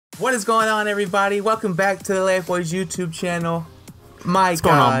What is going on, everybody? Welcome back to the Layupboyz YouTube channel. What's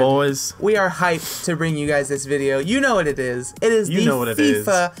going on, boys? We are hyped to bring you guys this video. You know what it is. It is the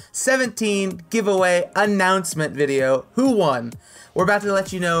FIFA 17 giveaway announcement video. Who won? We're about to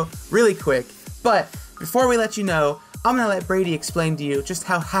let you know really quick. But before we let you know, I'm going to let Brady explain to you just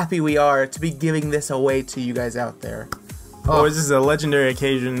how happy we are to be giving this away to you guys out there. Boys, this is a legendary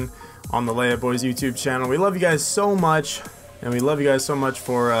occasion on the Layupboyz YouTube channel. We love you guys so much, and we love you guys so much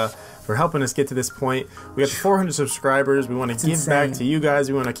for helping us get to this point. We got 400 subscribers. We want to give back to you guys.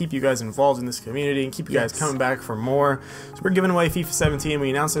 We want to keep you guys involved in this community and keep you guys coming back for more. So we're giving away FIFA 17. We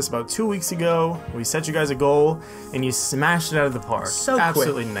announced this about 2 weeks ago. We set you guys a goal, and you smashed it out of the park. So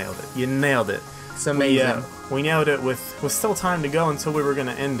absolutely nailed it. You nailed it. It's amazing. We nailed it with still time to go until we were going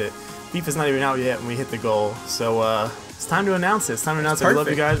to end it. FIFA's not even out yet when we hit the goal. So it's time to announce it. It's time to announce it. We love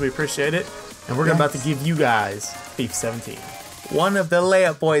you guys. We appreciate it. And we're about to give you guys FIFA 17. One of the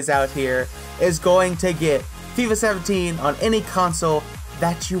Layupboyz out here is going to get FIFA 17 on any console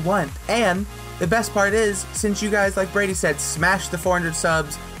that you want. And the best part is, since you guys, like Brady said, smashed the 400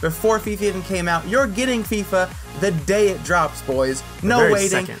 subs before FIFA even came out, you're getting FIFA the day it drops, boys. No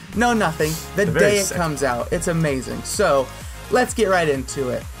waiting, no nothing. The day it comes out. It's amazing. So, let's get right into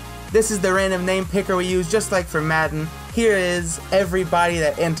it. This is the random name picker we use, just like for Madden. Here is everybody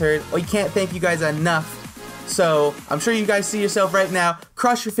that entered. We can't thank you guys enough. So, I'm sure you guys see yourself right now.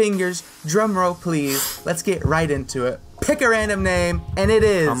 Cross your fingers. Drum roll, please. Let's get right into it. Pick a random name, and it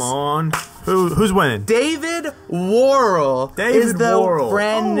is... Come on. Who's winning? David Worrell is the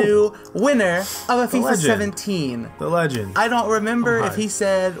brand new winner of a FIFA 17. The legend. I don't remember if he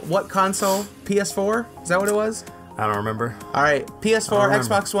said what console. PS4? Is that what it was? I don't remember. Alright, PS4,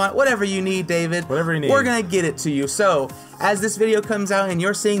 Xbox One, whatever you need, David. Whatever you need. We're gonna get it to you. So, as this video comes out and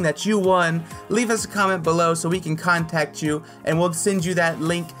you're seeing that you won, leave us a comment below so we can contact you, and we'll send you that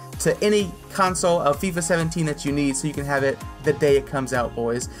link to any console of FIFA 17 that you need so you can have it the day it comes out,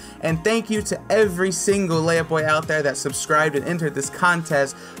 boys. And thank you to every single Layupboy out there that subscribed and entered this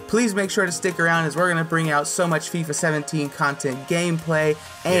contest. Please make sure to stick around as we're gonna bring out so much FIFA 17 content, gameplay,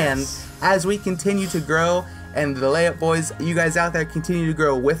 and as we continue to grow, and the Layupboyz, you guys out there, continue to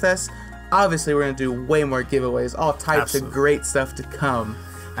grow with us. Obviously, we're going to do way more giveaways, all types of great stuff to come.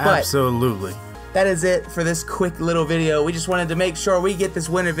 Absolutely. But that is it for this quick little video. We just wanted to make sure we get this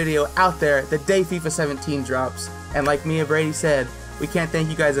winner video out there the day FIFA 17 drops. And like me and Brady said, we can't thank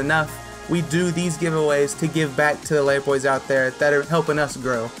you guys enough. We do these giveaways to give back to the Layupboyz out there that are helping us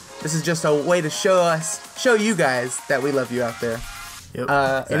grow. This is just a way to show you guys that we love you out there.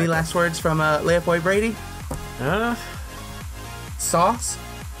 Yep, Any last words from Layupboy Brady? Sauce?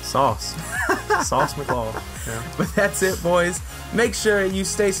 Sauce McClaw. Yeah. But that's it, boys. Make sure you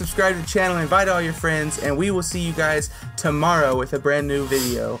stay subscribed to the channel, invite all your friends, and we will see you guys tomorrow with a brand new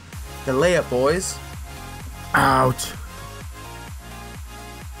video. The Layupboyz out.